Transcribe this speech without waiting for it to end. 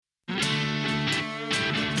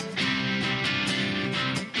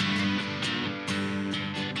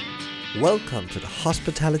Welcome to the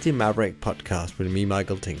Hospitality Maverick podcast with me,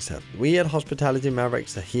 Michael Tingseth. We at Hospitality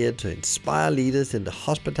Mavericks are here to inspire leaders in the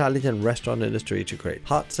hospitality and restaurant industry to create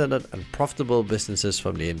heart-centered and profitable businesses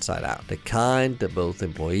from the inside out. The kind that both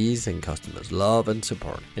employees and customers love and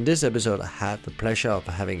support. In this episode, I had the pleasure of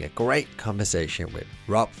having a great conversation with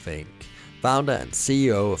Rob Fink, founder and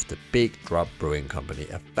CEO of the Big Drop Brewing Company,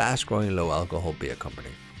 a fast-growing low-alcohol beer company.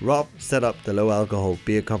 Rob set up the low-alcohol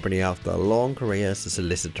beer company after a long career as a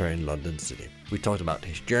solicitor in London City. We talked about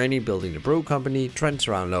his journey building the brew company, trends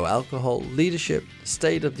around low alcohol, leadership,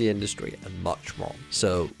 state of the industry, and much more.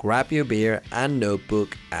 So grab your beer and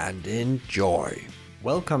notebook and enjoy.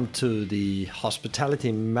 Welcome to the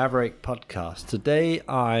Hospitality Maverick podcast. Today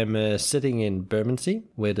I'm sitting in Bermondsey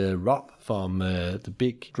with Rob from the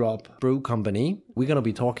Big Drop Brew Company. We're going to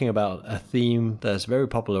be talking about a theme that's very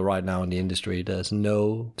popular right now in the industry. There's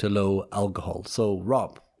no to low alcohol. So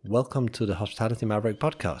Rob, welcome to the Hospitality Maverick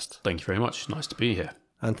podcast. Thank you very much. Nice to be here.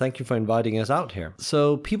 And thank you for inviting us out here.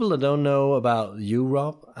 So people that don't know about you,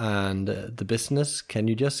 Rob, and the business, can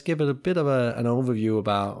you just give it a bit of an overview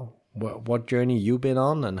about what journey you've been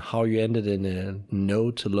on and how you ended in no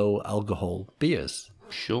to low alcohol beers?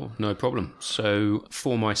 Sure, no problem. So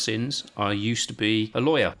for my sins, I used to be a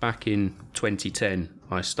lawyer. Back in 2010,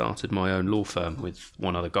 I started my own law firm with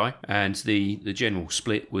one other guy, and the general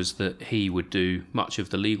split was that he would do much of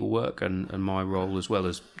the legal work, and my role, as well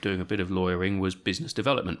as doing a bit of lawyering, was business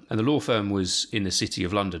development. And the law firm was in the city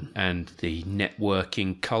of London, and the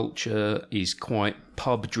networking culture is quite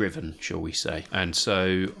pub driven, shall we say. And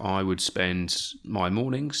so I would spend my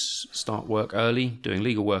mornings, start work early, doing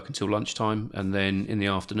legal work until lunchtime, and then in the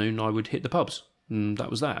afternoon I would hit the pubs. And that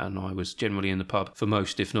was that. And I was generally in the pub for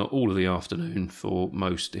most, if not all of the afternoon, for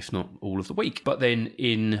most, if not all of the week. But then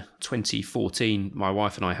in 2014, my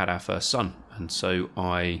wife and I had our first son. And so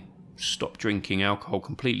I stopped drinking alcohol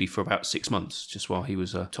completely for about 6 months, just while he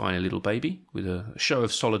was a tiny little baby, with a show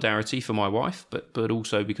of solidarity for my wife, but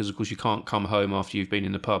also because, of course, you can't come home after you've been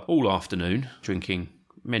in the pub all afternoon drinking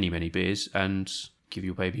many, many beers and give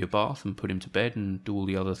your baby a bath and put him to bed and do all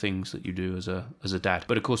the other things that you do as a dad.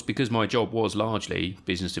 But of course, because my job was largely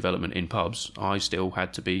business development in pubs, I still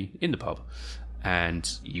had to be in the pub. And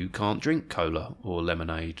you can't drink cola or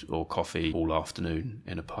lemonade or coffee all afternoon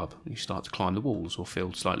in a pub. You start to climb the walls or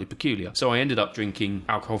feel slightly peculiar. So I ended up drinking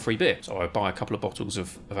alcohol-free beer. So I buy a couple of bottles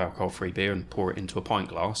of alcohol-free beer and pour it into a pint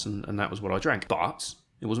glass, and that was what I drank. But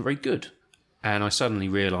it wasn't very good. And I suddenly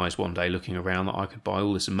realised one day, looking around, that I could buy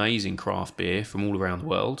all this amazing craft beer from all around the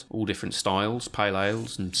world, all different styles, pale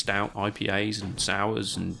ales and stout IPAs and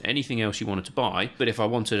sours and anything else you wanted to buy. But if I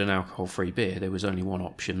wanted an alcohol-free beer, there was only one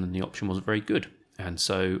option, and the option wasn't very good. And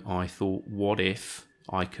so I thought, what if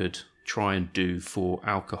I could try and do for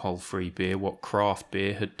alcohol-free beer what craft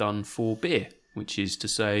beer had done for beer, which is to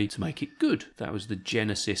say, to make it good. That was the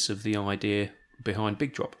genesis of the idea behind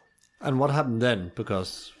Big Drop. And what happened then?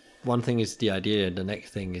 Because one thing is the idea, and the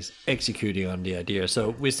next thing is executing on the idea.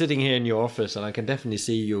 So we're sitting here in your office, and I can definitely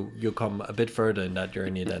see you come a bit further in that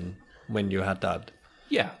journey than when you had that.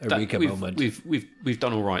 Yeah, moment. We've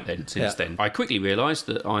done all right then since then. I quickly realised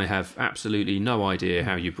that I have absolutely no idea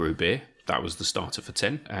how you brew beer. That was the starter for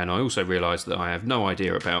 10. And I also realised that I have no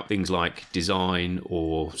idea about things like design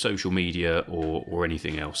or social media or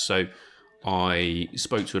anything else. So I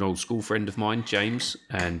spoke to an old school friend of mine, James,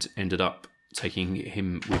 and ended up taking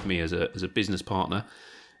him with me as a business partner.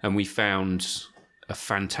 And we found a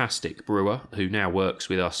fantastic brewer who now works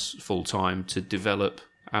with us full time to develop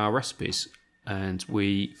our recipes. And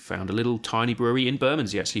we found a little tiny brewery in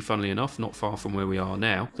Bermondsey, actually, funnily enough, not far from where we are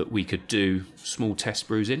now, that we could do small test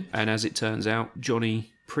brews in. And as it turns out,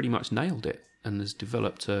 Johnny pretty much nailed it and has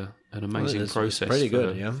developed an amazing process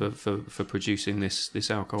for producing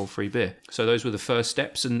this alcohol-free beer. So those were the first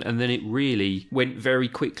steps, and then it really went very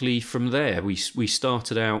quickly from there. We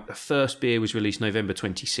started out, the first beer was released November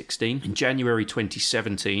 2016. In January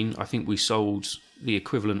 2017, I think we sold the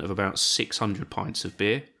equivalent of about 600 pints of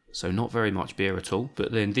beer. So not very much beer at all.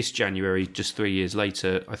 But then this January, just 3 years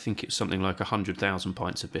later, I think it's something like 100,000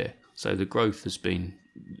 pints of beer. So the growth has been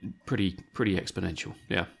pretty exponential,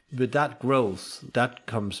 yeah. With that growth, that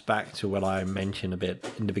comes back to what I mentioned a bit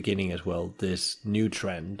in the beginning as well, this new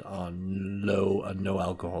trend on low and no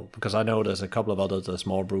alcohol. Because I know there's a couple of others, a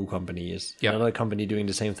small brew companies, another company doing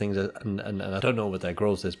the same things, and I don't know what their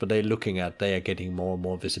growth is, but they are getting more and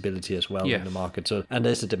more visibility as well in the market. So, and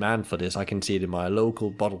there's a demand for this. I can see it in my local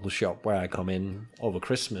bottle shop where I come in over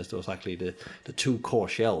Christmas. There was actually the 2 core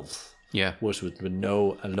shelves. Was with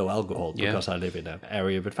no and low alcohol because I live in an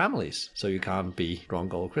area with families, so you can't be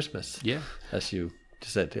drunk all Christmas. As you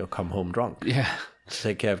said, you'll come home drunk.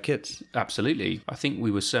 take care of kids. Absolutely. I think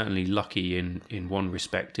we were certainly lucky in one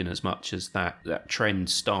respect, in as much as that trend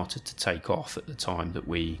started to take off at the time that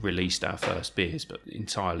we released our first beers, but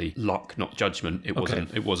entirely luck, not judgment. It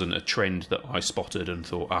wasn't a trend that I spotted and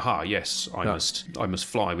thought, aha, yes, I must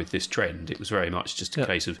fly with this trend. It was very much just a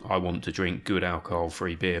case of, I want to drink good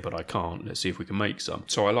alcohol-free beer, but I can't. Let's see if we can make some.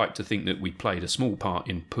 So I like to think that we played a small part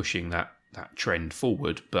in pushing that trend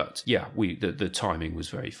forward, but yeah, the timing was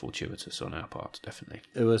very fortuitous on our part, definitely.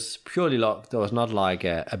 It was purely luck. There was not like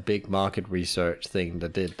a big market research thing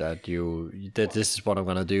that did that. You did, this is what I'm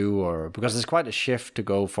gonna do, or because it's quite a shift to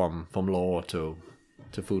go from law to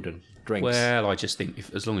food and drinks. Well, I just think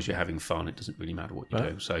as long as you're having fun, it doesn't really matter what you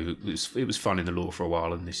do. So it was fun in the law for a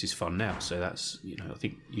while, and this is fun now. So that's, I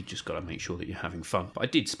think you just got to make sure that you're having fun. But I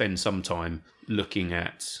did spend some time looking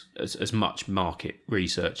at as much market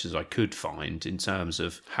research as I could find in terms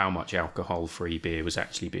of how much alcohol-free beer was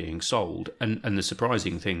actually being sold. And the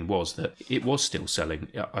surprising thing was that it was still selling.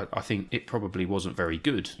 I think it probably wasn't very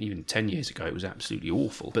good. Even 10 years ago, it was absolutely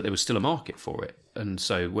awful. But there was still a market for it. And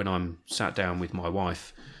so when I'm sat down with my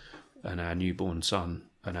wife and our newborn son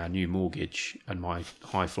and our new mortgage and my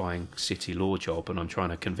high-flying city law job, and I'm trying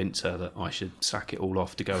to convince her that I should sack it all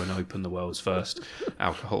off to go and open the world's first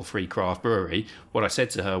alcohol-free craft brewery, what I said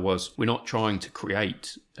to her was, we're not trying to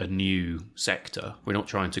create a new sector. We're not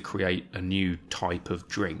trying to create a new type of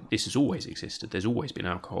drink. This has always existed. There's always been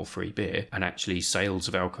alcohol-free beer, and actually sales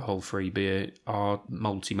of alcohol-free beer are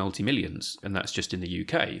multi-millions, and that's just in the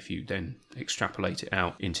UK. If you then extrapolate it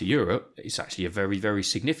out into Europe, it's actually a very, very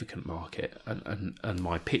significant market. And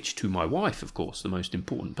my pitch to my wife, of course, the most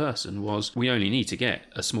important person, was we only need to get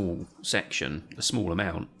a small section, a small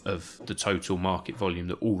amount of the total market volume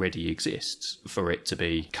that already exists for it to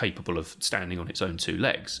be capable of standing on its own two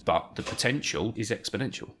legs. But the potential is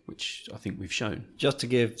exponential, which I think we've shown. Just to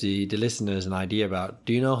give the listeners an idea about,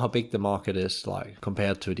 do you know how big the market is like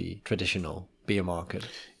compared to the traditional beer market?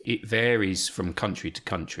 It varies from country to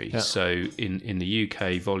country. Yeah. So in the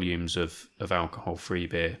UK, volumes of alcohol-free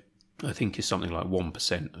beer, I think, is something like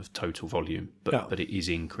 1% of total volume, but it is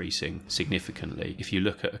increasing significantly. If you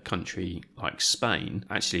look at a country like Spain,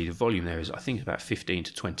 actually the volume there is, I think, about 15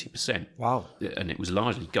 to 20%. Wow. And it was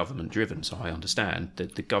largely government driven, so I understand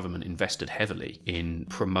that the government invested heavily in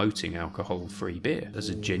promoting alcohol-free beer as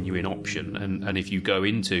a genuine option. And if you go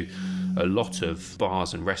into a lot of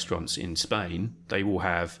bars and restaurants in Spain, they will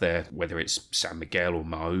have their, whether it's San Miguel or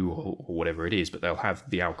Mahou or whatever it is, but they'll have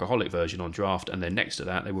the alcoholic version on draft, and then next to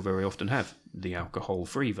that they will very often have the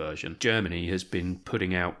alcohol-free version. Germany has been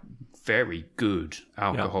putting out very good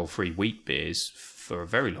alcohol-free wheat beers for a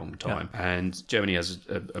very long time, and Germany has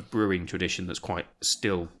a brewing tradition that's quite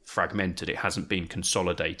still fragmented. It hasn't been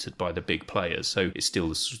consolidated by the big players, so it's still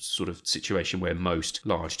the sort of situation where most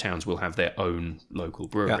large towns will have their own local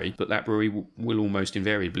brewery, but that brewery will almost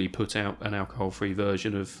invariably put out an alcohol-free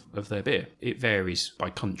version of their beer. It varies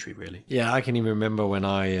by country, really. Yeah, I can even remember when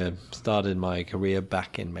I started my career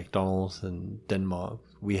back in McDonald's in Denmark.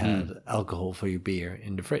 We had alcohol-free beer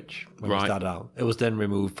in the fridge when we started out. It was then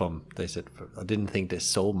removed from, they said, I didn't think they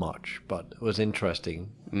sold much, but it was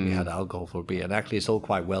interesting. We had alcohol-free beer, and actually it sold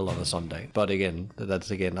quite well on a Sunday. But again,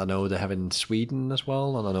 I know they have it in Sweden as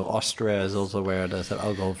well, and I know Austria is also where there's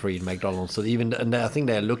alcohol-free in McDonald's. So and I think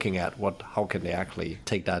they're looking at how can they actually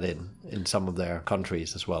take that in some of their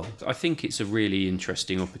countries as well. I think it's a really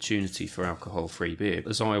interesting opportunity for alcohol-free beer.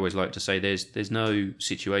 As I always like to say, there's no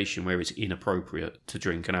situation where it's inappropriate to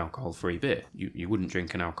drink an alcohol-free beer. You wouldn't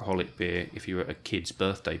drink an alcoholic beer if you were at a kid's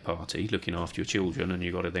birthday party looking after your children and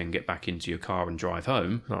you got to then get back into your car and drive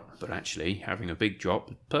home. No. But actually, having a big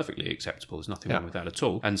drop, perfectly acceptable. There's nothing wrong with that at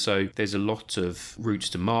all. And so there's a lot of routes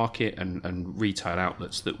to market and retail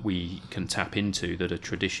outlets that we can tap into that a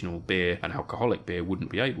traditional beer and alcoholic beer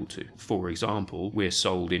wouldn't be able to. For example, we're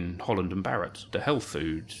sold in Holland and Barrett, the health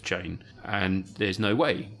food chain, and there's no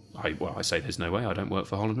way. I say there's no way, I don't work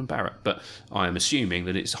for Holland and Barrett, but I am assuming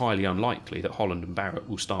that it's highly unlikely that Holland and Barrett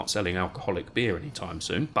will start selling alcoholic beer anytime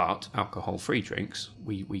soon, but alcohol-free drinks,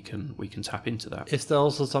 we can tap into that. Is there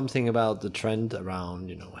also something about the trend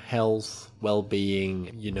around, health, well-being,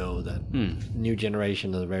 that new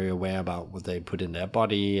generation are very aware about what they put in their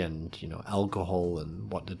body and, alcohol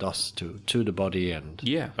and what it does to the body? And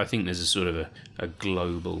yeah, I think there's a sort of a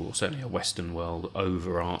global, or certainly a Western world,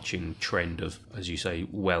 overarching trend of, as you say,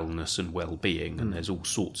 wellness and well-being, and there's all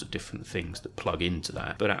sorts of different things that plug into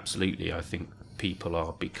that. But absolutely, I think people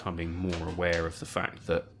are becoming more aware of the fact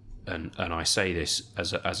that and I say this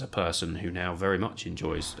as a person who now very much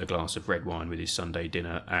enjoys a glass of red wine with his Sunday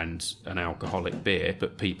dinner and an alcoholic beer,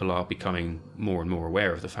 but people are becoming more and more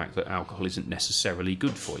aware of the fact that alcohol isn't necessarily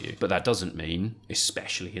good for you. But that doesn't mean,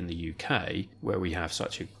 especially in the UK, where we have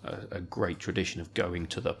such a great tradition of going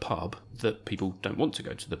to the pub, that people don't want to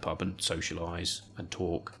go to the pub and socialise and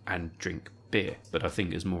talk and drink beer. But I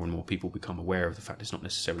think as more and more people become aware of the fact it's not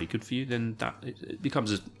necessarily good for you, then that it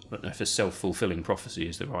becomes, I don't know if a self-fulfilling prophecy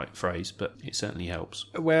is the right phrase, but it certainly helps.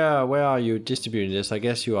 Where are you distributing this? I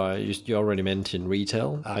guess you already mentioned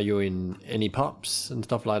retail. Are you in any pubs and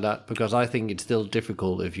stuff like that? Because I think it's still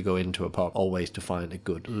difficult if you go into a pub always to find a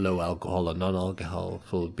good low alcohol or non-alcohol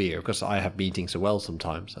full beer, because I have meetings as well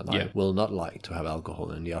sometimes, and I will not like to have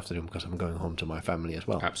alcohol in the afternoon because I'm going home to my family as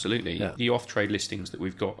well. Absolutely. Yeah. The off-trade listings that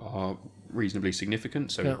we've got are reasonably significant.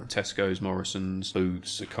 So Tesco's, Morrison's,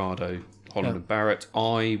 Booths, Ocado, Holland and Barrett.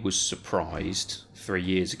 I was surprised 3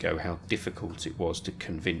 years ago how difficult it was to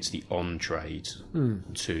convince the on-trade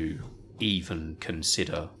to even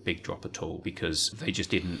consider Big Drop at all, because they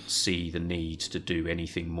just didn't see the need to do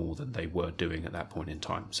anything more than they were doing at that point in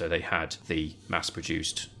time. So they had the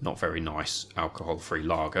mass-produced, not very nice alcohol-free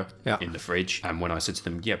lager in the fridge, and when I said to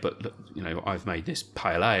them, but look, I've made this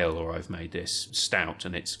pale ale or I've made this stout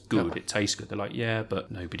and it's good, it tastes good, they're like,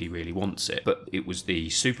 but nobody really wants it. But it was the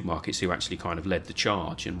supermarkets who actually kind of led the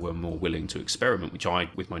charge and were more willing to experiment, which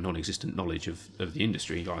I, with my non-existent knowledge of the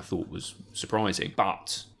industry, I thought was surprising.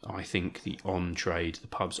 But I think the on-trade, the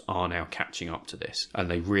pubs, are now catching up to this, and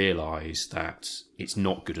they realise that it's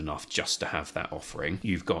not good enough just to have that offering.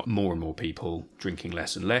 You've got more and more people drinking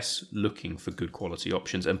less and less, looking for good quality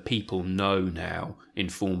options, and people know now,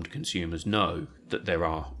 informed consumers know, that there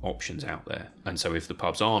are options out there. And so if the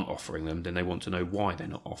pubs aren't offering them, then they want to know why they're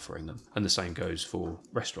not offering them. And the same goes for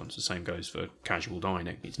restaurants, the same goes for casual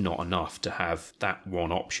dining. It's not enough to have that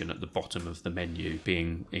one option at the bottom of the menu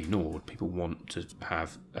being ignored. People want to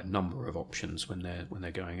have a number of options when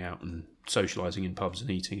they're going out and socialising in pubs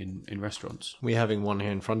and eating in restaurants. We're having one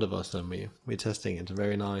here in front of us, and we're testing it. It's a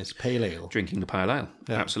very nice pale ale. Drinking the pale ale,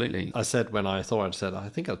 absolutely. I said when I saw it, I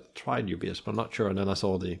think I tried your beers, but I'm not sure. And then I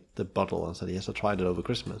saw the bottle and said, yes, I tried it over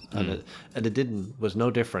Christmas. And it was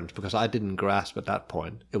no different, because I didn't grasp at that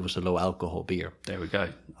point it was a low alcohol beer. There we go.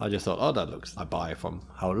 I just thought, I buy from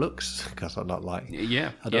how it looks, because I'm not like,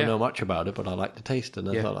 I don't know much about it, but I like the taste. And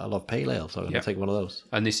I thought, I love pale ale, so I'm going to take one of those.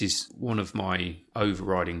 And this is one of my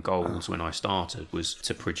overriding goals when I started, was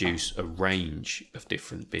to produce a range of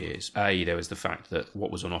different beers. A, there was the fact that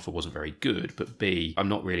what was on offer wasn't very good, but B, I'm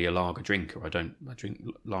not really a lager drinker. I drink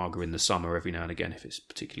lager in the summer every now and again if it's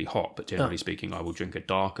particularly hot, but generally speaking, I will drink a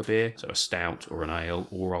darker beer, so a stout or an ale,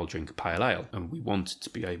 or I'll drink a pale ale. And we wanted to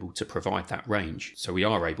be able to provide that range. So we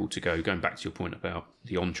are able to going back to your point about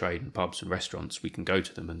the on-trade and pubs and restaurants, we can go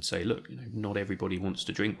to them and say, look, not everybody wants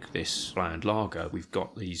to drink this bland lager. We've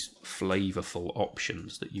got these flavourful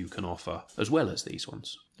options that you can offer, as well as these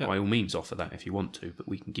ones. By all means offer that if you want to, but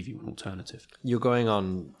we can give you an alternative. You're going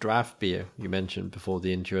on draft beer, you mentioned before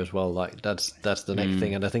the intro as well, like that's the next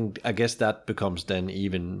thing, and I guess that becomes then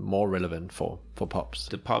even more relevant for pubs.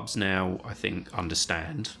 The pubs now, I think,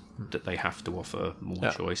 understand that they have to offer more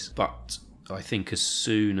choice, but I think as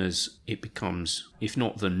soon as it becomes, if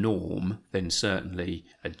not the norm, then certainly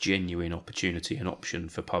a genuine opportunity and option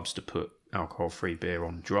for pubs to put alcohol-free beer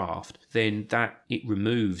on draft, then that it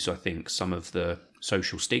removes, I think, some of the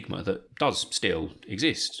social stigma that does still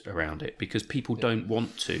exist around it, because people don't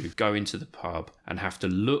want to go into the pub and have to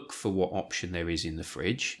look for what option there is in the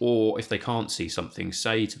fridge, or if they can't see something,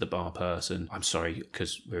 say to the bar person, I'm sorry,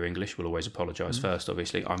 because we're English, we'll always apologise first,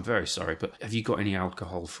 obviously, I'm very sorry, but have you got any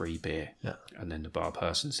alcohol-free beer? And then the bar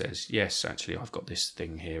person says, yes, actually, I've got this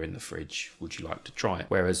thing here in the fridge, would you like to try it?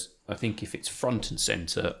 Whereas I think if it's front and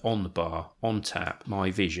centre, on the bar, on tap,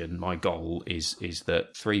 my vision, my goal is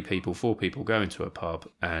that 3 people, 4 people go into a pub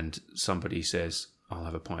and somebody says, I'll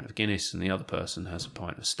have a pint of Guinness, and the other person has a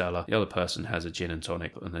pint of Stella. The other person has a gin and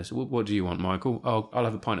tonic, and they say, what do you want, Michael? Oh, I'll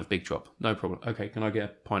have a pint of Big Drop. No problem. Okay, can I get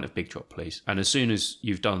a pint of Big Drop, please? And as soon as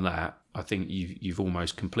you've done that, I think you've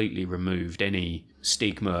almost completely removed any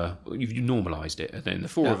stigma. You've normalised it. And then the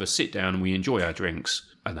 4 of us sit down and we enjoy our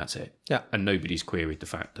drinks, and that's it. Yeah. And nobody's queried the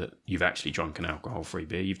fact that you've actually drunk an alcohol-free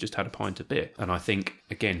beer. You've just had a pint of beer. And I think,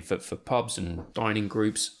 again, for pubs and dining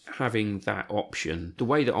groups, having that option, the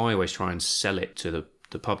way that I always try and sell it to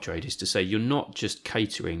the pub trade is to say you're not just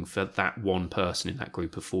catering for that one person in that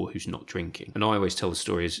group of 4 who's not drinking. And I always tell the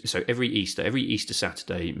story so every Easter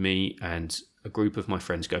Saturday, me and a group of my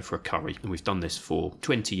friends go for a curry, and we've done this for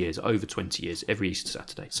 20 years, over 20 years, every Easter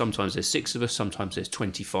Saturday. Sometimes there's 6 of us, sometimes there's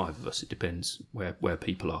 25 of us. It depends where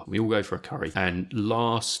people are. We all go for a curry. And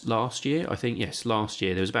last year, last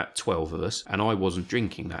year, there was about 12 of us, and I wasn't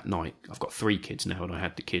drinking that night. I've got 3 kids now, and I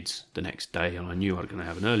had the kids the next day, and I knew I was going to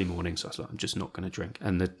have an early morning, so I was like, I'm just not going to drink.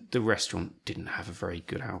 And the restaurant didn't have a very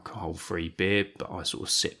good alcohol-free beer, but I sort of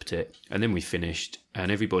sipped it. And then we finished,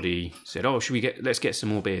 and everybody said, "Oh, let's get some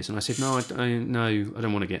more beers." And I said, "No, I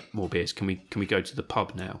don't want to get more beers. Can we go to the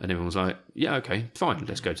pub now?" And everyone was like, "Yeah, okay, fine,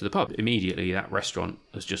 let's go to the pub." Immediately, that restaurant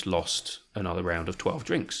has just lost another round of 12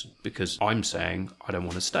 drinks because I'm saying I don't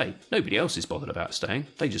want to stay. Nobody else is bothered about staying.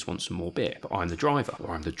 They just want some more beer. But I'm the driver,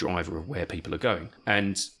 or I'm the driver of where people are going.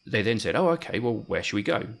 And they then said, "Oh, okay, well, where should we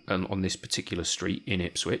go?" And on this particular street in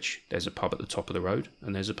Ipswich, there's a pub at the top of the road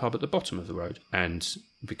and there's a pub at the bottom of the road. And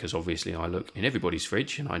because obviously I look in everybody's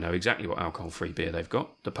fridge and I know exactly what alcohol-free beer they've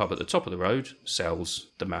got, the pub at the top of the road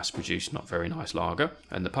sells the mass-produced, not very nice lager,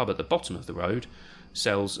 and the pub at the bottom of the road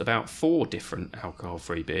sells about 4 different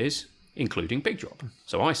alcohol-free beers, including Big Drop.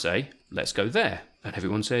 So I say, let's go there. And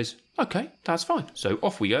everyone says, okay, that's fine. So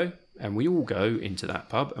off we go, and we all go into that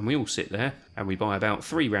pub, and we all sit there, and we buy about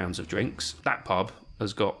 3 rounds of drinks. That pub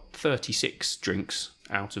has got 36 drinks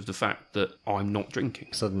out of the fact that I'm not drinking.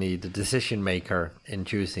 Suddenly the decision maker in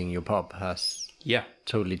choosing your pub has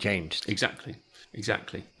totally changed. Exactly.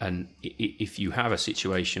 And if you have a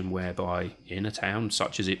situation whereby in a town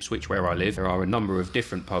such as Ipswich, where I live, there are a number of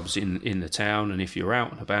different pubs in the town, and if you're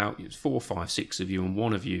out and about, it's 4, 5, 6 of you, and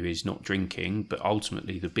one of you is not drinking, but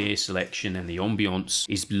ultimately the beer selection and the ambience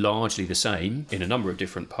is largely the same in a number of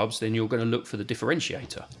different pubs, then you're going to look for the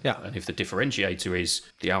differentiator. Yeah. And if the differentiator is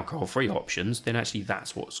the alcohol-free options, then actually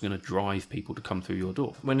that's what's going to drive people to come through your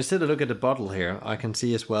door. When you sit and look at the bottle here, I can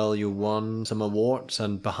see as well you won some awards,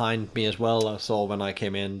 and behind me as well, I saw when I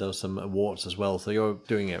came in, there was some awards as well. So you're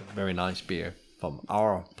doing a very nice beer from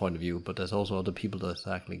our point of view, but there's also other people that's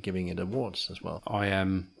actually giving it awards as well. I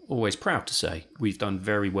am always proud to say we've done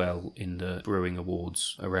very well in the brewing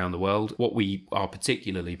awards around the world. What we are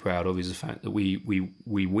particularly proud of is the fact that we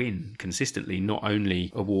win consistently not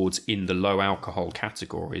only awards in the low alcohol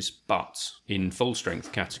categories, but in full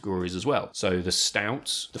strength categories as well. So the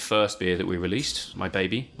stouts, the first beer that we released, my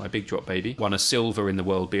Big Drop baby, won a silver in the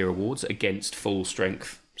World Beer Awards against full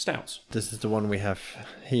strength stouts. This is the one we have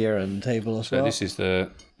here on the table as well. So this is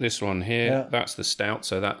this one here. Yeah. That's the stout.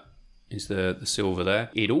 So that is the silver there.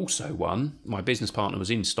 It also won. My business partner was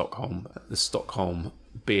in Stockholm at the Stockholm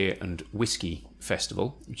Beer and Whiskey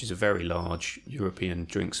Festival, which is a very large European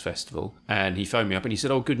drinks festival, and he phoned me up and he said,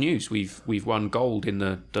 "Oh, good news! We've won gold in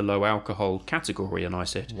the low alcohol category." And I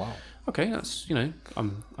said, "Wow, okay, that's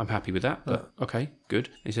I'm happy with that, but okay, good."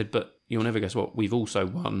 He said, "But you'll never guess what, we've also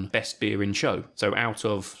won Best Beer in Show." So out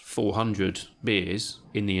of 400 beers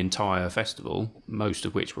in the entire festival, most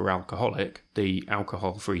of which were alcoholic, the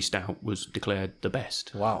alcohol-free stout was declared the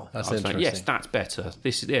best. Wow, that's interesting. Like, yes, that's better.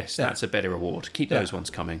 That's a better award. Keep those ones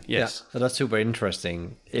coming. Yes. Yeah, so that's super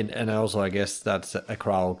interesting. And also, I guess that's a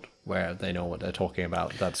crowd where they know what they're talking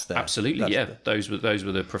about. Absolutely. Those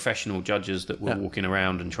were the professional judges that were walking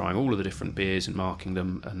around and trying all of the different beers and marking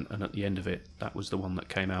them, and at the end of it, that was the one that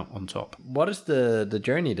came out on top. What is the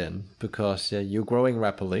journey then? Because you're growing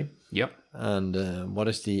rapidly. Yep. And what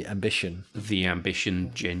is the ambition? The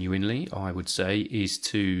ambition, genuinely, I would say, is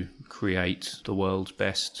to create the world's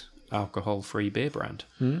best alcohol-free beer brand.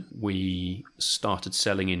 We started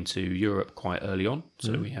selling into Europe quite early on,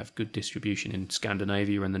 so we have good distribution in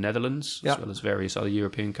Scandinavia and the Netherlands, as well as various other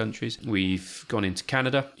European countries. We've gone into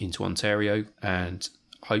Canada, into Ontario, and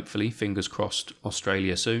hopefully, fingers crossed,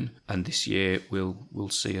 Australia soon. And this year we'll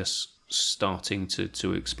see us starting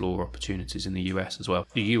to explore opportunities in the US as well.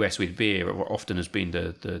 The US with beer often has been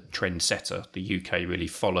the trend setter. The UK really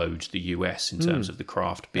followed the US in terms of the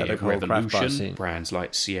craft beer revolution. Brands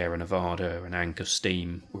like Sierra Nevada and Anchor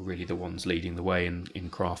Steam were really the ones leading the way in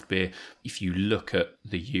craft beer. If you look at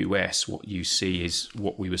the US, what you see is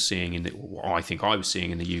what we were seeing what I think I was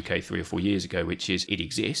seeing in the UK 3 or 4 years ago, which is it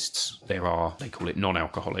exists. There are, they call it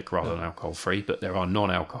non-alcoholic rather than alcohol-free, but there are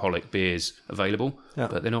non-alcoholic beers available,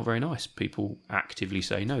 but they're not very nice. People actively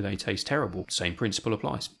say no, they taste terrible. Same principle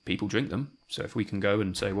applies. People drink them. So if we can go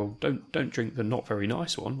and say, well, don't drink the not very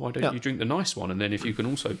nice one, why don't you drink the nice one? And then if you can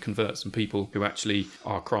also convert some people who actually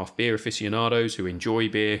are craft beer aficionados, who enjoy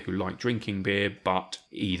beer, who like drinking beer, but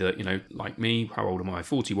either, like me, how old am I?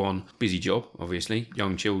 41, busy job, obviously,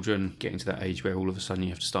 young children, getting to that age where all of a sudden you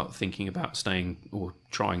have to start thinking about staying or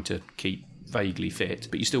trying to keep vaguely fit,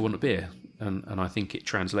 but you still want a beer. And I think it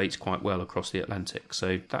translates quite well across the Atlantic.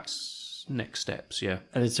 So that's next steps. Yeah.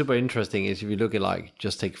 And it's super interesting is if you look at like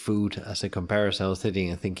just take food as a comparison. I was sitting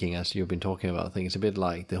and thinking as you've been talking about things, a bit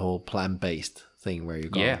like the whole plant-based thing where you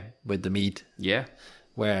go with the meat. Yeah.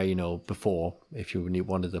 Where, you know, before, if you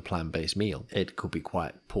wanted a plant-based meal, it could be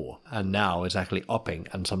quite poor. And now it's actually upping,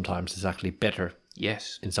 and sometimes it's actually better.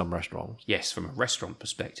 Yes. In some restaurants. Yes, from a restaurant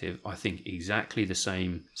perspective, I think exactly the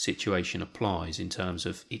same situation applies in terms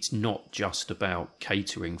of it's not just about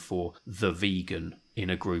catering for the vegan in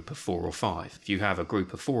a group of 4 or 5. If you have a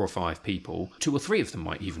group of 4 or 5 people, 2 or 3 of them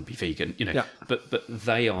might even be vegan, you know, but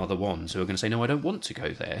they are the ones who are going to say, no, I don't want to go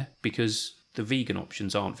there because the vegan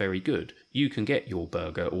options aren't very good. You can get your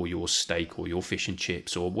burger or your steak or your fish and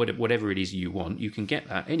chips or whatever it is you want. You can get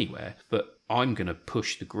that anywhere. But I'm going to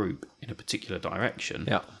push the group in a particular direction.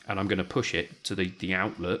 Yeah. And I'm going to push it to the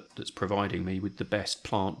outlet that's providing me with the best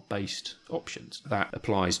plant-based options. That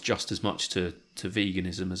applies just as much to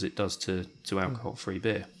veganism as it does to alcohol-free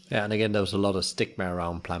beer. Yeah, and again, there was a lot of stigma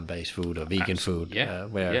around plant-based food or vegan food,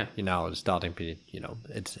 where you know it's starting to, you know,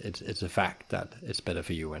 it's a fact that it's better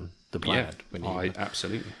for you and the planet.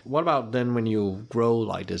 Absolutely. What about then when you grow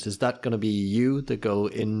like this? Is that going to be you that go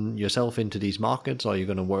in yourself into these markets, or are you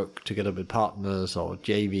going to work together with partners or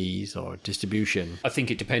JVs or distribution? I think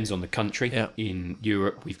it depends on the country. Yeah. In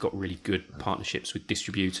Europe, we've got really good partnerships with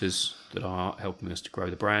distributors that are helping us to grow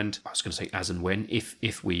the brand. I was going to say as and when.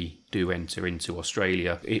 If we do enter into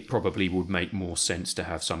Australia, it probably would make more sense to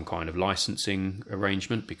have some kind of licensing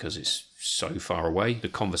arrangement because it's so far away. The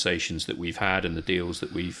conversations that we've had and the deals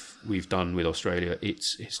that we've done with Australia,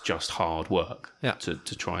 it's just hard work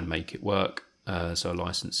to try and make it work. So a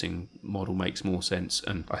licensing model makes more sense.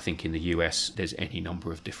 And I think in the US, there's any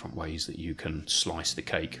number of different ways that you can slice the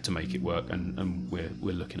cake to make it work. And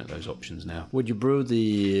we're looking at those options now. Would you brew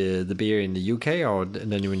the beer in the UK, or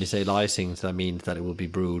then when you say license, that means that it will be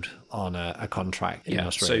brewed on a contract in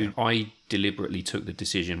Australia? So I deliberately took the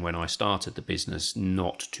decision when I started the business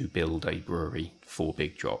not to build a brewery for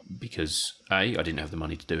Big Drop because A, I didn't have the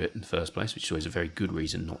money to do it in the first place, which is always a very good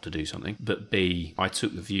reason not to do something. But B, I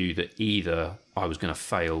took the view that either I was going to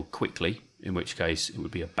fail quickly, in which case it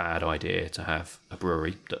would be a bad idea to have a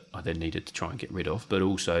brewery that I then needed to try and get rid of. But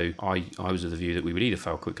also I was of the view that we would either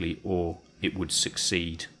fail quickly or it would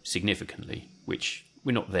succeed significantly, which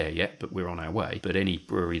we're not there yet, but we're on our way. But any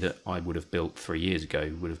brewery that I would have built 3 years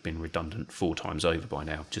ago would have been redundant 4 times over by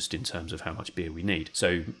now, just in terms of how much beer we need.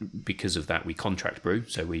 So because of that, we contract brew.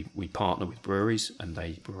 So we partner with breweries and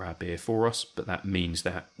they brew our beer for us. But that means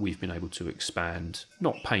that we've been able to expand,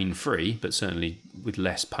 not pain-free, but certainly with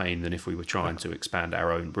less pain than if we were trying to expand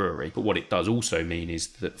our own brewery. But what it does also mean is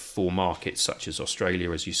that for markets such as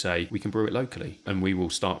Australia, as you say, we can brew it locally. And we will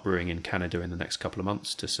start brewing in Canada in the next couple of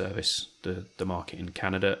months to service the market in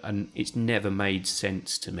Canada. And it's never made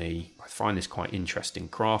sense to me. I find this quite interesting.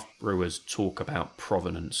 Craft brewers talk about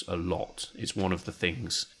provenance a lot. It's one of the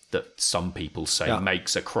things that some people say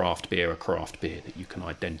makes a craft beer, that you can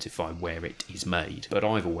identify where it is made. But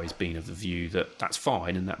I've always been of the view that that's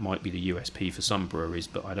fine, and that might be the USP for some breweries,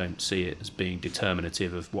 but I don't see it as being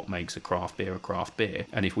determinative of what makes a craft beer.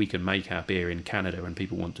 And if we can make our beer in Canada and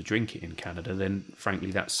people want to drink it in Canada, then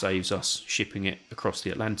frankly that saves us shipping it across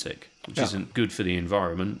the Atlantic, which isn't good for the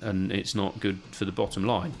environment, and it's not good for the bottom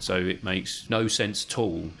line. So it makes no sense at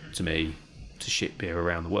all to me to ship beer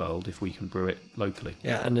around the world if we can brew it locally.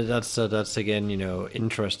 Yeah, and that's again, you know,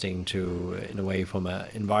 interesting to, in a way, from an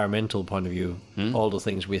environmental point of view, all the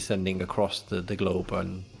things we're sending across the globe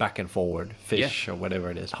and back and forward, fish or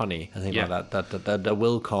whatever it is, honey, and things like that there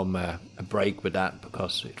will come a break with that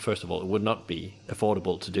because, first of all, it would not be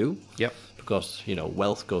affordable to do. Yep. Because, you know,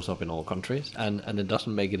 wealth goes up in all countries, and it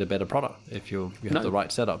doesn't make it a better product if you have the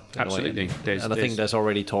right setup. Absolutely. And I think there's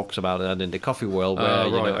already talks about that in the coffee world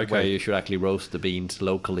where you should actually roast the beans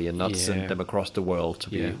locally and not send them across the world to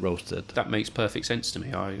be roasted. That makes perfect sense to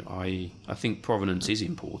me. I think provenance is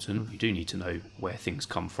important. You do need to know where things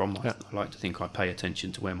come from. I like to think I pay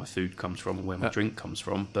attention to where my food comes from and where my drink comes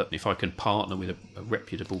from. But if I can partner with a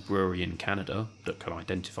reputable brewery in Canada that can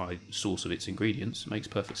identify the source of its ingredients, it makes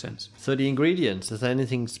perfect sense. So the ingredients, is there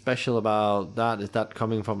anything special about that? Is that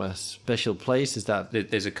coming from a special place? Is that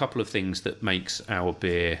there's a couple of things that makes our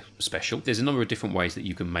beer special. There's a number of different ways that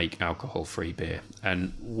you can make alcohol-free beer,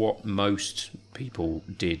 and what most people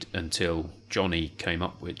did until Johnny,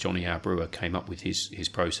 our brewer, came up with his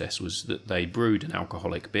process, was that they brewed an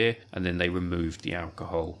alcoholic beer and then they removed the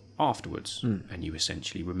alcohol afterwards. And you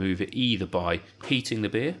essentially remove it either by heating the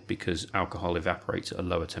beer, because alcohol evaporates at a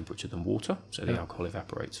lower temperature than water, so the alcohol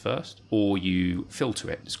evaporates first, or you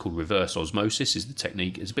filter it. It's called reverse osmosis is the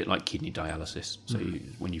technique. It's a bit like kidney dialysis. So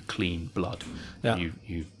when you clean blood,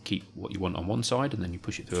 you keep what you want on one side and then you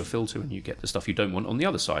push it through a filter and you get the stuff you don't want on the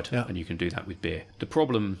other side. And you can do that with beer. The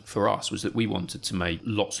problem for us was that we wanted to make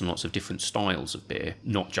lots and lots of different styles of beer,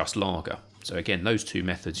 not just lager. So again, those two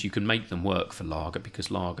methods, you can make them work for lager, because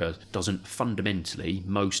lager doesn't fundamentally,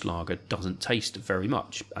 most lager doesn't taste very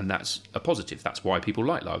much. And that's a positive. That's why people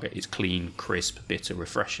like lager. It's clean, crisp, bitter,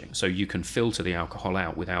 refreshing. So you can filter the alcohol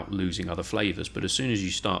out without losing other flavours. But as soon as you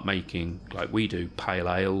start making, like we do,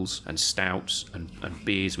 pale ales and stouts and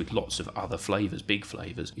beers with lots of other flavours, big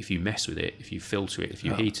flavours, if you mess with it, if you filter it, if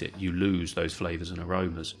you heat it, you lose those flavours and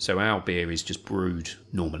aromas. So our beer is just brewed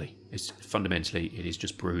normally. It is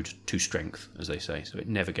just brewed to strength, as they say. So it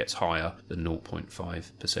never gets higher than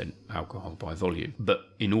 0.5% alcohol by volume. But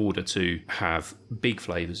in order to have big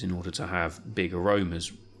flavours, in order to have big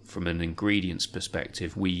aromas, from an ingredients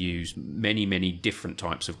perspective, we use many, many different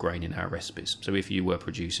types of grain in our recipes. So if you were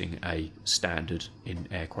producing a standard, in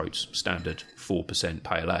air quotes, standard 4%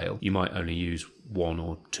 pale ale, you might only use one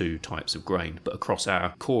or two types of grain. But across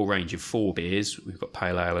our core range of 4 beers, we've got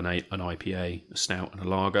pale ale, an IPA, a stout and a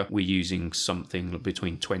lager, we're using something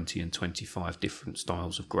between 20 and 25 different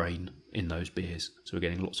styles of grain in those beers. So we're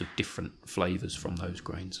getting lots of different flavours from those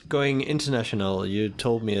grains. Going international, you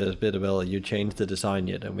told me a bit about you changed the design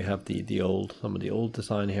yet, and we have some of the old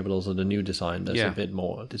design here, but also the new design that's a bit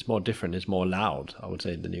more, it's more different, it's more loud, I would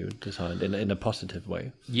say, the new design, in a positive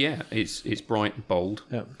way. Yeah, it's bright and bold,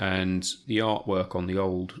 and the artwork on the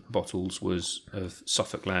old bottles was of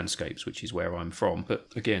Suffolk landscapes, which is where I'm from. But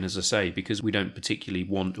again, as I say, because we don't particularly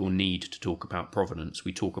want or need to talk about provenance,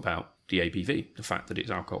 we talk about the ABV, the fact that it's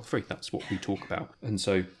alcohol free. That's what we talk about. And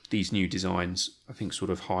so these new designs, I think, sort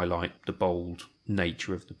of highlight the bold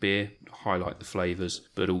nature of the beer, highlight the flavours,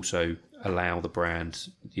 but also allow the brand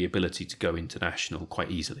the ability to go international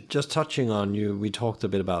quite easily. Just touching on we talked a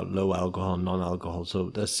bit about low alcohol, non-alcohol. So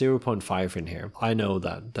there's 0.5 in here. I know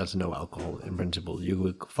that there's no alcohol in principle. You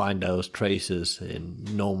would find those traces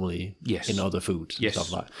normally in other foods and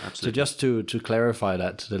stuff like that. Absolutely. So just to clarify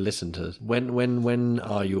that to the listeners, when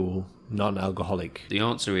are you non-alcoholic? The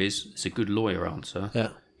answer is, it's a good lawyer answer. Yeah.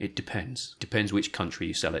 It depends. Depends which country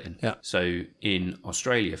you sell it in. Yeah. So in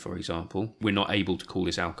Australia, for example, we're not able to call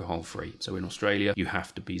this alcohol free. So in Australia, you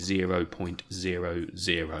have to be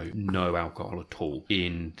 0.00, no alcohol at all.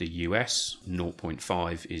 In the US,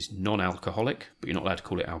 0.5 is non-alcoholic, but you're not allowed to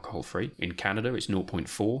call it alcohol free. In Canada, it's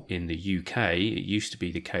 0.4. In the UK, it used to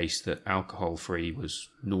be the case that alcohol free was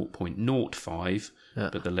 0.05,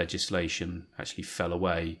 but the legislation actually fell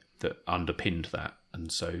away that underpinned that. And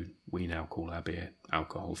so we now call our beer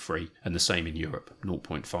alcohol free. And the same in Europe,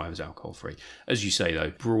 0.5 is alcohol free. As you say,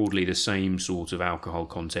 though, broadly the same sort of alcohol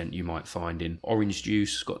content you might find in orange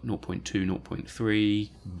juice, got 0.2, 0.3.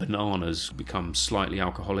 Bananas become slightly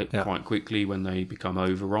alcoholic quite quickly when they become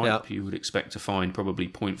overripe. You would expect to find probably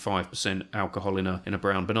 0.5% alcohol in a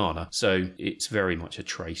brown banana. So it's very much a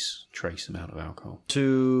trace amount of alcohol.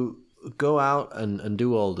 To go out and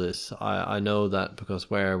do all this, I know that because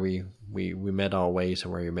where we met our ways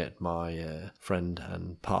and where you met my friend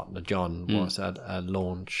and partner John was at a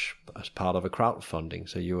launch as part of a crowdfunding.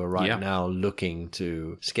 So you are now looking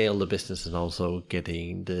to scale the business and also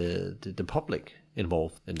getting the public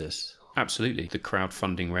involved in this. Absolutely. The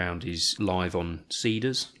crowdfunding round is live on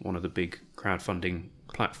Seedrs, one of the big crowdfunding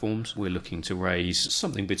platforms. We're looking to raise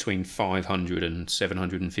something between 500 and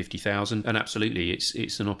 750,000, and absolutely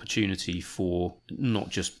it's an opportunity for not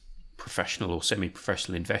just professional or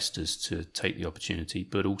semi-professional investors to take the opportunity,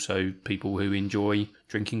 but also people who enjoy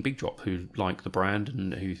drinking Big Drop, who like the brand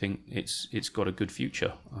and who think it's got a good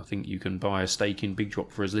future. I think you can buy a stake in Big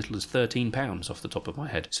Drop for as little as £13 off the top of my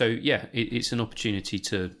head. So yeah, it's an opportunity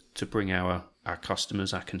to bring our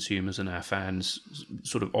customers, our consumers and our fans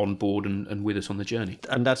sort of on board and with us on the journey.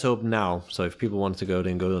 And that's open now. So if people want to go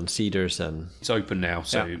on Seedrs, and it's open now.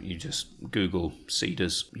 So you just Google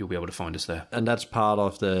Seedrs, you'll be able to find us there. And that's part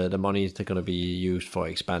of the money that's going to be used for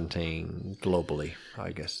expanding globally,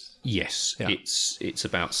 I guess. Yes, Yeah. it's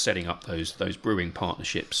about setting up those brewing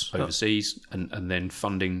partnerships overseas and then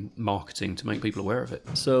funding marketing to make people aware of it.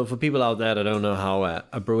 So for people out there that don't know how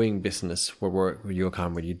a brewing business will work with your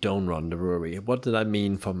kind, when you don't run the brewery, what does that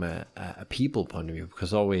mean from a people point of view?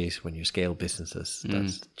 Because always when you scale businesses,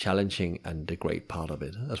 that's challenging and the great part of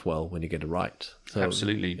it as well when you get it right. So,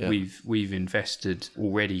 Absolutely. yeah. We've invested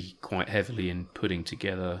already quite heavily in putting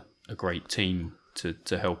together a great team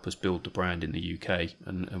to help us build the brand in the UK,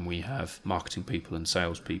 and we have marketing people and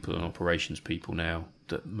sales people and operations people now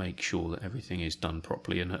that make sure that everything is done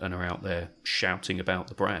properly and are out there shouting about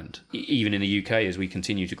the brand. Even in the UK, as we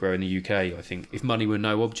continue to grow in the UK, I think if money were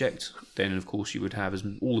no object, then of course you would have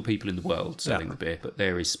all the people in the world selling the beer. But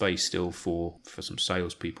there is space still for some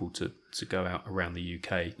salespeople to go out around the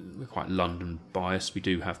UK. We're quite London biased. We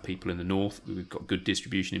do have people in the north. We've got good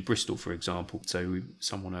distribution in Bristol, for example. So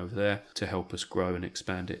someone over there to help us grow and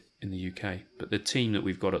expand it in the UK. But the team that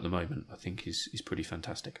we've got at the moment, I think, is pretty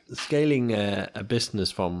fantastic. Scaling a business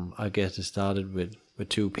from, I guess it started with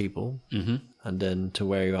 2 people, and then to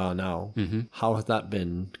where you are now. How has that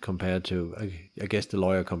been compared to, I guess, the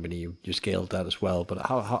lawyer company? You scaled that as well, but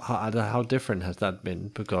how different has that been?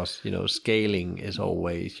 Because scaling is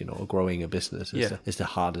always, growing a business is the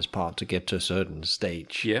hardest part, to get to a certain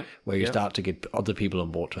stage where you start to get other people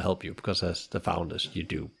on board to help you, because as the founders, you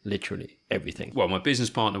do literally everything. Well, my business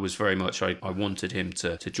partner was very much, I wanted him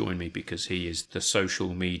to join me because he is the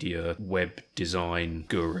social media web design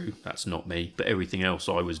guru. That's not me, but everything else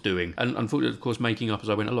I was doing, and unfortunately, of course, making up as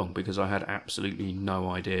I went along, because I had absolutely no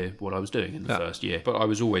idea what I was doing in the first year. But I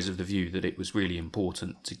was always of the view that it was really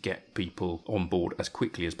important to get people on board as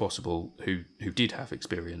quickly as possible who did have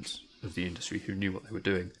experience of the industry, who knew what they were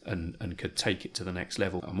doing and could take it to the next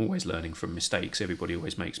level. I'm always learning from mistakes. Everybody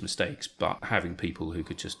always makes mistakes, but having people who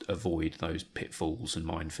could just avoid those pitfalls and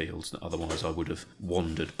minefields that otherwise I would have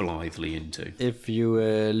wandered blithely into. If you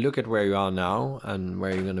look at where you are now and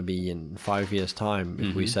where you're going to be in 5 years' time,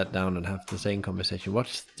 if we sat down and have the same conversation,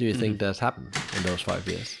 what do you think has happened in those 5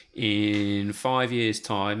 years? In 5 years'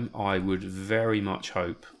 time, I would very much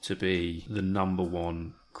hope to be the number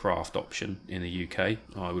one craft option in the UK.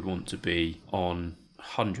 I would want to be on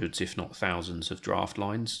hundreds, if not thousands, of draft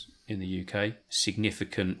lines in the UK.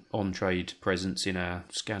 Significant on-trade presence in our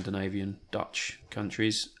Scandinavian, Dutch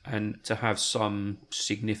countries, and to have some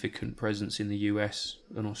significant presence in the US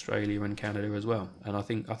and Australia and Canada as well. And I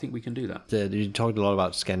think we can do that. You talked a lot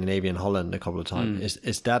about Scandinavia and Holland a couple of times.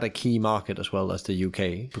 Is that a key market as well as the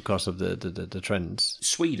UK because of the trends?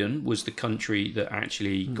 Sweden was the country that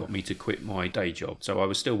actually got me to quit my day job. So I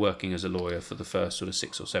was still working as a lawyer for the first sort of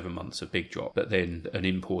 6 or 7 months of Big Drop. But then an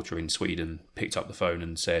importer in Sweden picked up the phone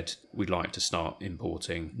and said, we'd like to start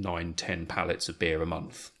importing 9-10 pallets of beer a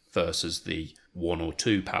month versus the 1 or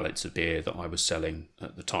 2 pallets of beer that I was selling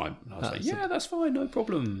at the time. And I was like, yeah, that's fine, no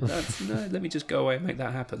problem. Let me just go away and make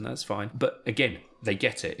that happen. That's fine. But again, they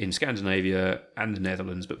get it. In Scandinavia and the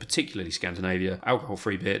Netherlands, but particularly Scandinavia,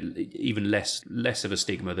 alcohol-free beer, even less of a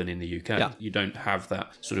stigma than in the UK. Yeah. You don't have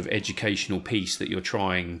that sort of educational piece that you're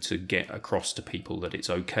trying to get across to people, that it's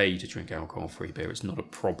okay to drink alcohol-free beer. It's not a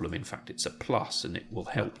problem. In fact, it's a plus, and it will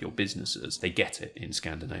help your businesses. They get it in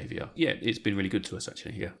Scandinavia. Yeah, it's been really good to us,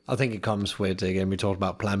 actually, yeah. I think it comes with, again, we talked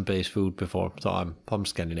about plant-based food before, so I'm from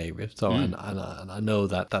Scandinavia, so and I know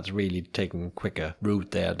that that's really taken quicker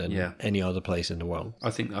route there than any other place in the world.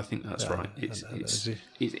 I think that's right.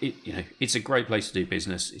 It's a great place to do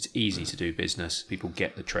business. It's easy to do business. People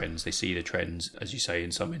get the trends. They see the trends. As you say,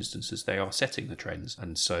 in some instances, they are setting the trends.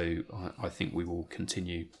 And so I think we will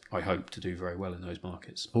continue, I hope, to do very well in those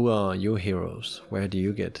markets. Who are your heroes? Where do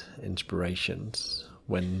you get inspirations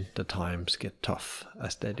when the times get tough,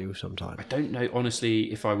 as they do sometimes? I don't know,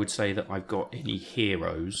 honestly, if I would say that I've got any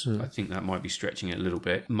heroes. I think that might be stretching it a little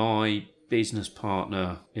bit. My business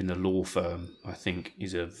partner in the law firm, I think,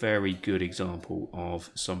 is a very good example of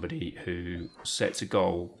somebody who sets a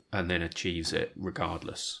goal and then achieves it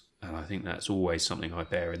regardless. And I think that's always something I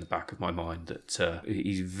bear in the back of my mind, that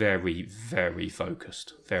he's very, very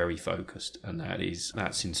focused, and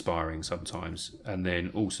that's inspiring sometimes. And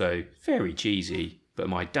then also very cheesy, but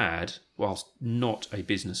my dad, whilst not a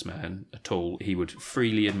businessman at all, he would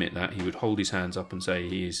freely admit that. He would hold his hands up and say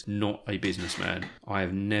he is not a businessman. I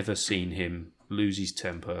have never seen him lose his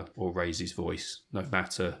temper or raise his voice, no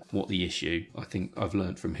matter what the issue. I think I've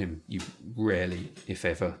learned from him, you rarely, if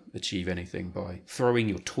ever, achieve anything by throwing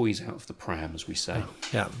your toys out of the pram, as we say.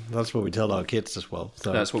 Yeah, that's what we tell our kids as well.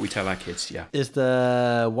 So That's what we tell our kids, yeah. is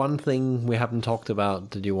there one thing we haven't talked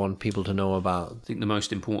about that you want people to know about? I think the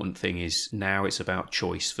most important thing is now it's about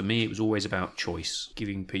choice. For me, it was always about choice,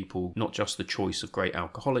 giving people not just the choice of great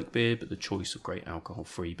alcoholic beer, but the choice of great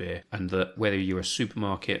alcohol-free beer. And that whether you're a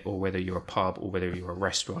supermarket or whether you're a pub or whether you're a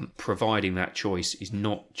restaurant, providing that choice is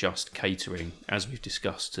not just catering, as we've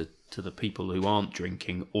discussed, to the people who aren't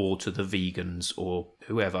drinking or to the vegans or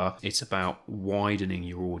whoever. It's about widening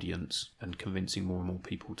your audience and convincing more and more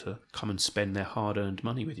people to come and spend their hard-earned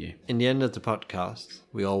money with you. In the end of the podcast,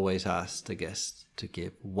 we always ask the guests to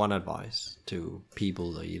give one advice to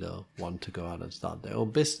people that either want to go out and start their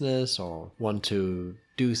own business or want to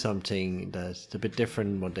do something that's a bit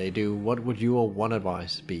different what they do. What would your one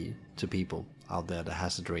advice be to people out there that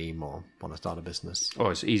has a dream or want to start a business? Oh,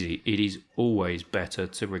 it's easy. It is always better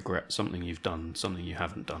to regret something you've done, something you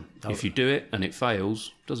haven't done. If you do it and it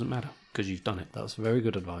fails, doesn't matter because you've done it. That was very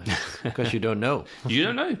good advice because you don't know. You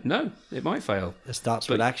don't know. No, it might fail. It starts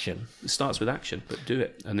with action. It starts with action, but do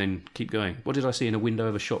it and then keep going. What did I see in a window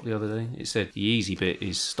of a shop the other day? It said the easy bit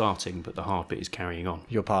is starting, but the hard bit is carrying on.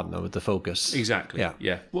 Your partner with the focus. Exactly.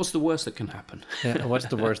 Yeah. What's the worst that can happen? Yeah. What's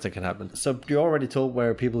the worst that can happen? So you already told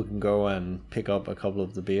where people can go and pick up a couple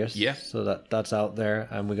of the beers. Yeah. So that's out there,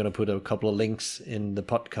 and we're going to put a couple of links in the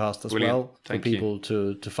podcast as Brilliant. well for Thank people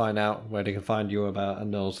to find out where they can find you about,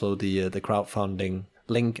 and also the crowdfunding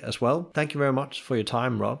link as well. Thank you very much for your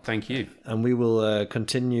time, Rob. Thank you. And we will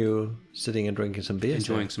continue sitting and drinking some beer.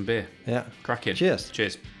 Enjoying some beer. Yeah. Cracking. Cheers.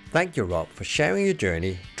 Cheers. Thank you, Rob, for sharing your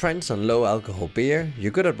journey, trends on low alcohol beer,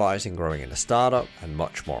 your good advice in growing in a startup, and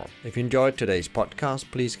much more. If you enjoyed today's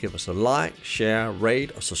podcast, please give us a like, share,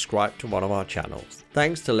 rate, or subscribe to one of our channels.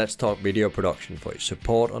 Thanks to Let's Talk Video Production for your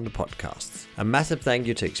support on the podcasts. A massive thank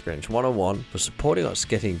you to Experience 101 for supporting us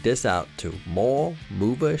getting this out to more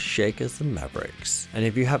movers, shakers, and mavericks. And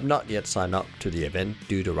if you have not yet signed up to the event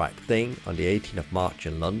Do the Right Thing on the 18th of March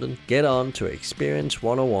in London, get on to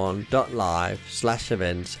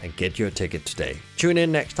experience101.live/events and get your ticket today. Tune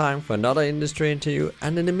in next time for another industry interview,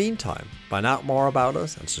 and in the meantime, find out more about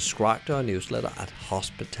us and subscribe to our newsletter at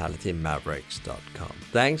hospitalitymavericks.com.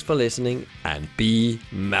 Thanks for listening, and be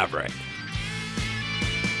Maverick.